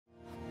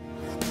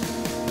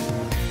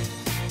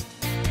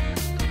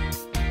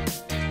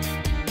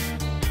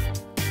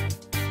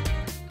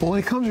But when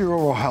it comes to your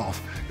overall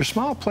health, your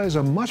smile plays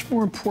a much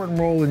more important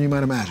role than you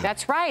might imagine.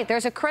 That's right.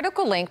 There's a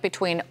critical link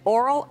between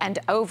oral and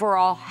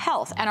overall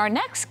health. And our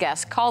next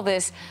guests call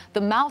this the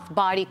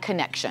mouth-body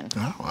connection.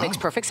 Oh, wow. Makes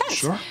perfect sense.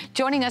 Sure.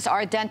 Joining us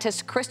are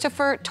dentists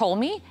Christopher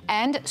Tolmie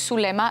and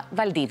Zulema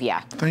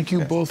Valdivia. Thank you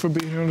both for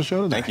being here on the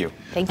show today. Thank you.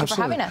 Thank you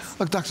Absolutely. for having us.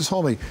 Look, Dr.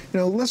 Tolmie,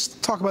 let's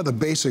talk about the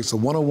basics, the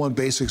 101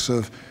 basics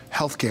of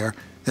healthcare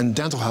and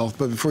dental health.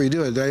 But before you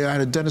do it, I had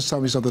a dentist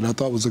tell me something I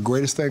thought was the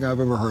greatest thing I've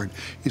ever heard.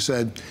 He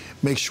said,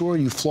 make sure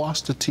you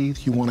floss the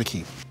teeth you want to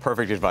keep.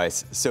 Perfect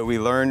advice. So we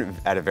learn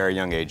at a very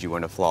young age you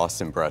want to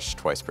floss and brush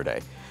twice per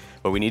day.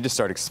 But we need to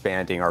start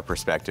expanding our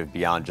perspective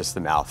beyond just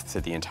the mouth to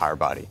the entire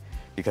body,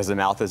 because the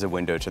mouth is a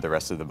window to the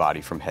rest of the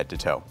body from head to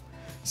toe.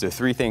 So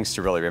 3 things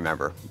to really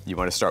remember. You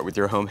want to start with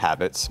your home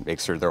habits, make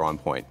sure they're on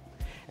point,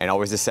 and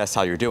always assess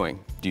how you're doing.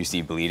 Do you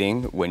see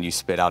bleeding when you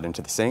spit out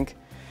into the sink?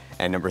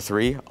 And number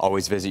 3,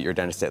 always visit your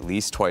dentist at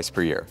least twice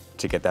per year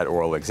to get that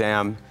oral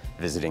exam,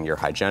 visiting your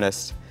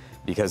hygienist,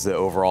 because the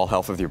overall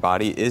health of your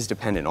body is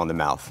dependent on the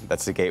mouth.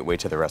 That's the gateway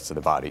to the rest of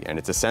the body, and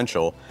it's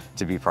essential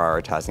to be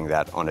prioritizing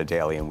that on a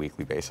daily and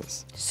weekly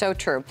basis. So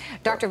true.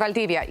 Dr.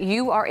 Valdivia,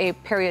 you are a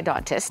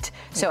periodontist,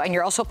 and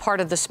you're also part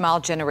of the Smile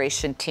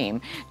Generation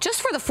team.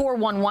 Just for the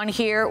 411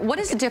 here, what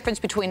is the difference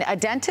between a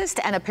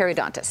dentist and a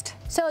periodontist?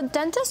 So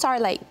dentists are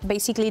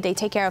basically they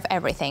take care of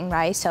everything,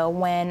 right? So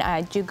when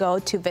you go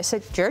to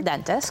visit your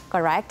dentist,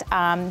 correct,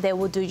 they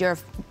will do your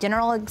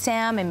general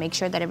exam and make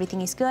sure that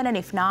everything is good, and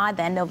if not,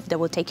 then they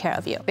will take care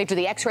of you. They do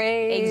the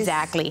x-rays.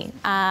 Exactly.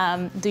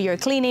 Do your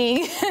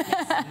cleaning.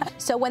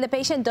 So when the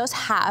patient does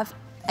have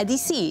a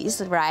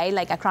disease, right,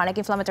 like a chronic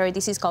inflammatory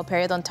disease called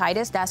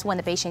periodontitis, that's when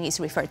the patient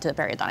is referred to the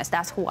periodontist.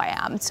 That's who I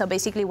am. So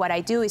basically what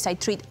I do is I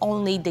treat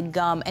only the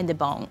gum and the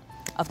bone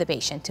of the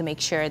patient to make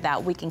sure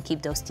that we can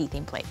keep those teeth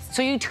in place.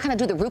 So you kind of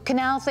do the root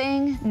canal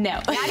thing?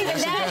 No. Not even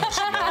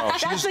that?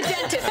 No, That's the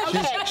dentist.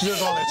 Okay. She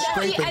does all that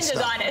scraping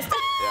stuff.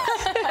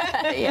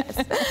 Yes.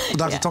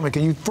 Well, Dr. Tolmie,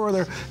 can you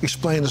further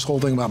explain this whole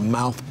thing about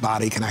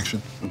mouth-body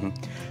connection?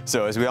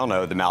 So as we all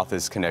know, the mouth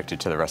is connected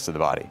to the rest of the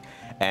body.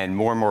 And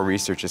more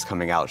research is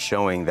coming out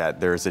showing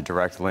that there's a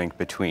direct link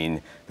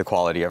between the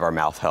quality of our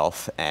mouth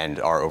health and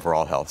our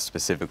overall health,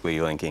 specifically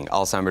linking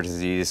Alzheimer's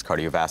disease,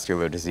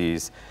 cardiovascular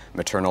disease,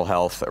 maternal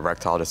health,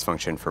 erectile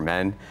dysfunction for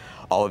men,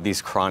 all of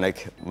these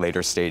chronic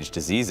later stage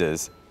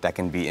diseases that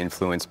can be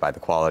influenced by the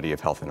quality of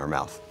health in our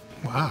mouth.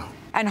 Wow.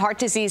 And heart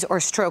disease or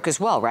stroke as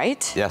well,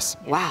 right? Yes.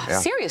 Wow, Yeah.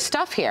 serious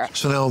stuff here.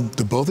 So now,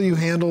 do both of you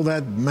handle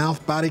that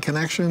mouth-body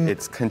connection?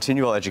 It's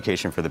continual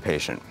education for the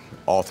patient,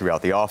 all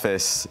throughout the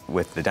office,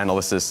 with the dental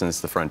assistants,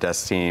 the front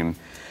desk team,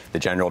 the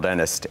general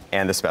dentist,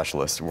 and the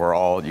specialist. We're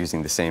all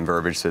using the same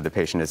verbiage so the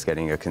patient is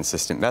getting a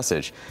consistent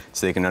message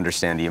so they can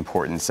understand the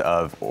importance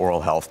of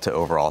oral health to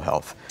overall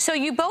health. So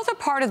you both are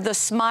part of the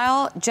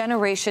Smile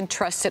Generation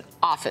Trusted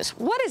Office.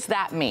 What does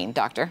that mean,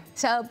 doctor?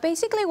 So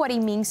basically what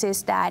it means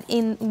is that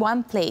in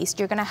one place,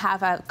 you're gonna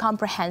have a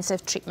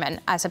comprehensive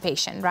treatment as a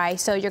patient, right?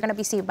 So you're gonna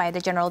be seen by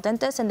the general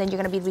dentist, and then you're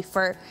gonna be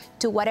referred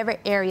to whatever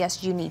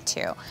areas you need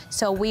to.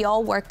 So we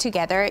all work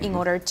together in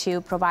order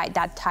to provide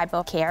that type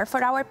of care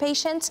for our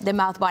patients, the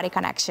mouth-body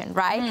connection,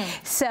 right?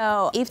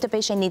 So if the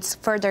patient needs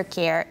further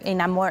care in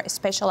a more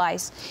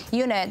specialized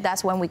unit,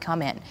 that's when we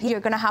come in.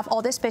 You're gonna have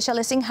all the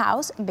specialists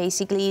in-house,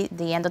 basically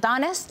the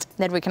endodontist,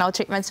 the root canal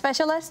treatment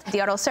specialist, the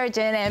oral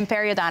surgeon, and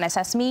periodontist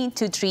as me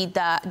to treat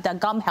the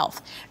gum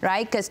health,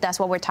 right? Because that's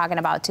what we're talking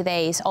about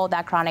today, is all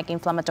that chronic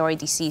inflammatory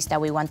disease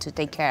that we want to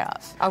take care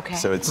of. Okay.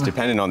 So it's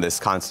dependent on this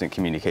constant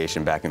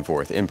communication back and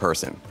forth in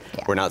person.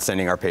 Yeah. We're not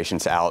sending our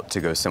patients out to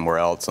go somewhere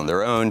else on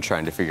their own,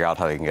 trying to figure out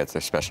how they can get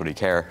their specialty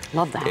care.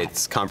 Love that.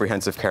 It's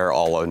comprehensive care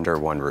all under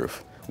one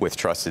roof with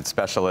trusted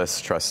specialists,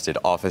 trusted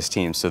office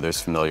teams, so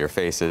there's familiar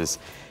faces,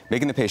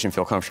 making the patient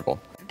feel comfortable.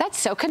 That's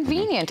so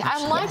convenient.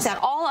 I like that,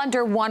 all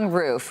under one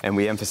roof. And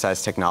we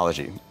emphasize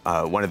technology.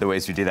 One of the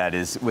ways we do that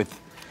is with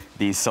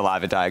these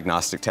saliva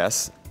diagnostic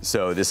tests.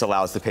 So this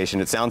allows the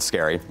patient, it sounds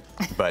scary,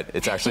 but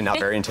it's actually not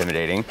very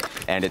intimidating,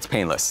 and it's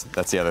painless.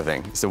 That's the other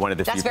thing. So one of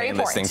the few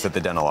painless things at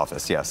the dental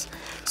office, yes.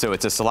 So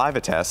it's a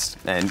saliva test,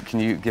 and can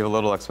you give a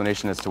little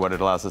explanation as to what it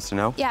allows us to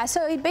know? Yeah,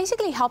 so it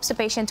basically helps the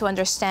patient to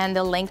understand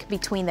the link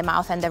between the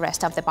mouth and the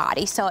rest of the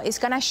body. So it's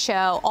gonna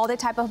show all the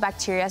type of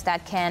bacteria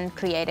that can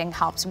create and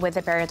helps with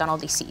the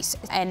periodontal disease.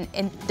 And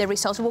the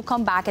results will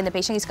come back, and the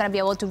patient is gonna be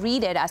able to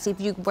read it as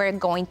if you were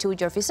going to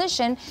your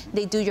physician.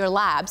 They do your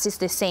labs, it's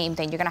the same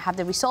thing. You're gonna have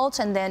the results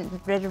and then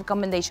the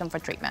recommendation for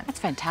treatment. That's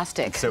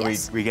fantastic. So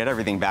Yes. we get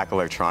everything back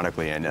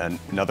electronically, and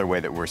another way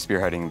that we're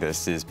spearheading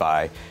this is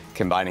by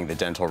combining the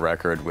dental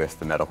record with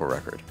the medical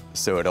record.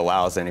 So it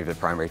allows any of the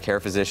primary care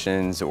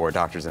physicians or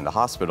doctors in the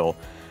hospital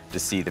to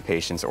see the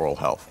patient's oral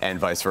health, and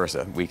vice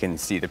versa. We can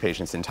see the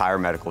patient's entire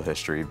medical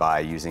history by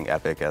using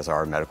Epic as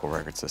our medical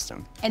record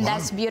system. And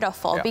that's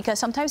beautiful because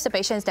sometimes the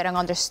patients, they don't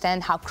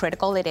understand how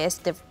critical it is,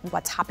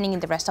 what's happening in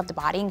the rest of the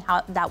body and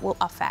how that will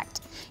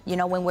affect, you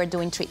know, when we're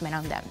doing treatment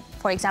on them.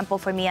 For example,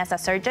 for me as a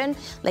surgeon,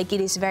 like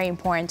it is very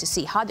important to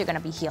see how they're going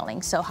to be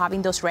healing. So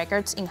having those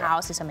records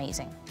in-house is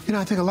amazing. You know,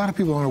 I think a lot of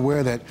people aren't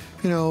aware that,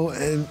 you know,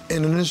 in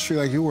an industry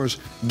like yours,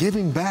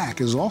 giving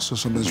back is also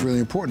something that's really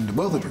important to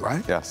both of you,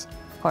 right? Yes.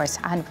 Of course,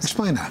 100%.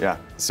 Explain that. Yeah,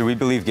 so we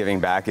believe giving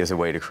back is a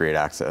way to create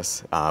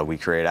access. We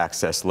create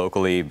access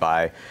locally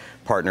by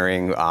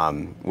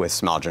partnering with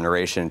Smile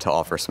Generation to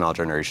offer Smile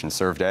Generation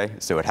Serve Day.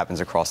 So it happens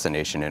across the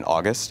nation in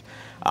August.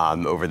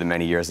 Over the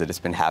many years that it's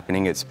been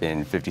happening, it's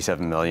been $57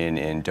 million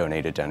in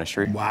donated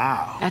dentistry.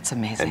 Wow. That's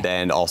amazing. And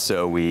then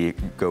also we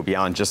go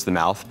beyond just the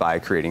mouth by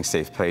creating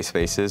safe play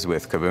spaces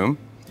with Kaboom,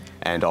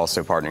 and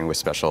also partnering with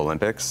Special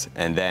Olympics.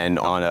 And then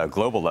on a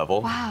global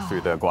level,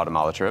 through the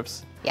Guatemala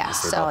trips. Yeah,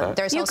 so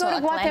there's you also go to a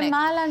clinic.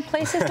 Guatemala and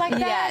places like that?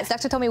 Yes,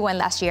 Dr. Tolmie went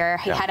last year.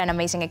 He had an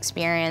amazing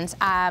experience.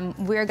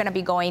 We're going to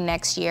be going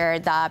next year,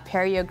 the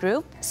Perio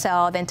group.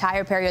 So the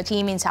entire Perio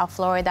team in South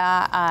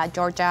Florida,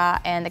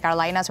 Georgia, and the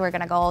Carolinas, we're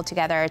going to go all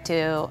together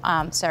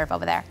to serve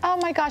over there. Oh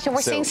my gosh, and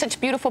we're seeing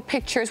such beautiful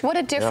pictures. What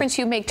a difference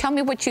you make. Tell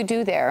me what you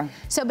do there.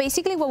 So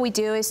basically what we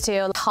do is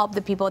to help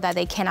the people that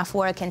they can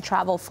afford, can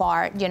travel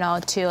far, you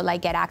know, to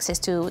like get access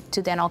to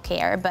dental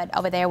care. But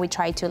over there we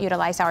try to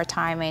utilize our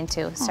time and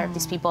to serve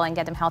these people and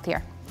get them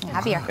healthier.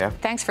 Happier. Yeah.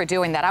 Thanks for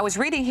doing that. I was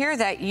reading here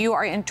that you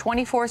are in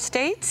 24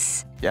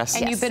 states. Yes.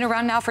 And you've been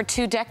around now for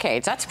 2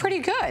 decades. That's pretty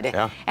good.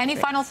 Yeah. Any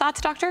final thoughts,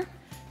 doctor?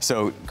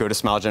 So go to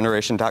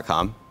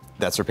smilegeneration.com.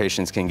 That's where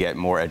patients can get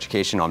more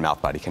education on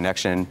mouth-body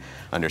connection,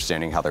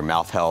 understanding how their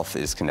mouth health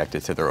is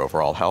connected to their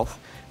overall health.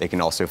 They can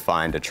also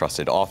find a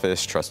trusted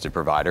office, trusted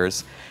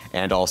providers,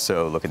 and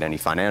also look at any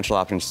financial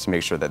options to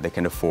make sure that they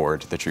can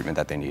afford the treatment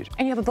that they need.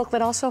 And you have a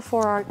booklet also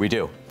for our... We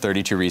do,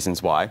 32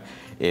 Reasons Why.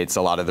 It's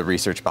a lot of the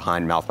research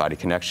behind mouth-body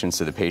connection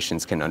so the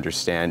patients can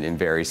understand in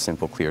very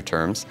simple, clear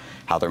terms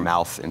how their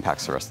mouth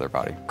impacts the rest of their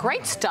body.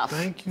 Great stuff.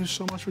 Thank you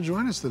so much for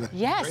joining us today.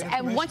 Yes,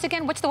 and once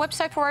again, what's the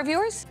website for our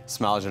viewers?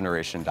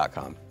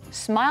 Smilegeneration.com.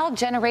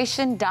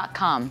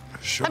 Smilegeneration.com.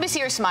 Sure. Let me see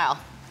your smile.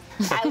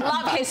 I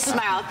love his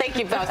smile. Thank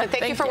you both, and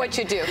thank you for what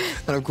you do.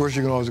 And of course,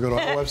 you can always go to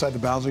our website,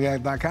 thebalancing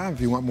act.com,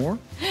 if you want more.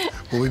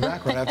 We'll be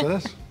back right after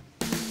this.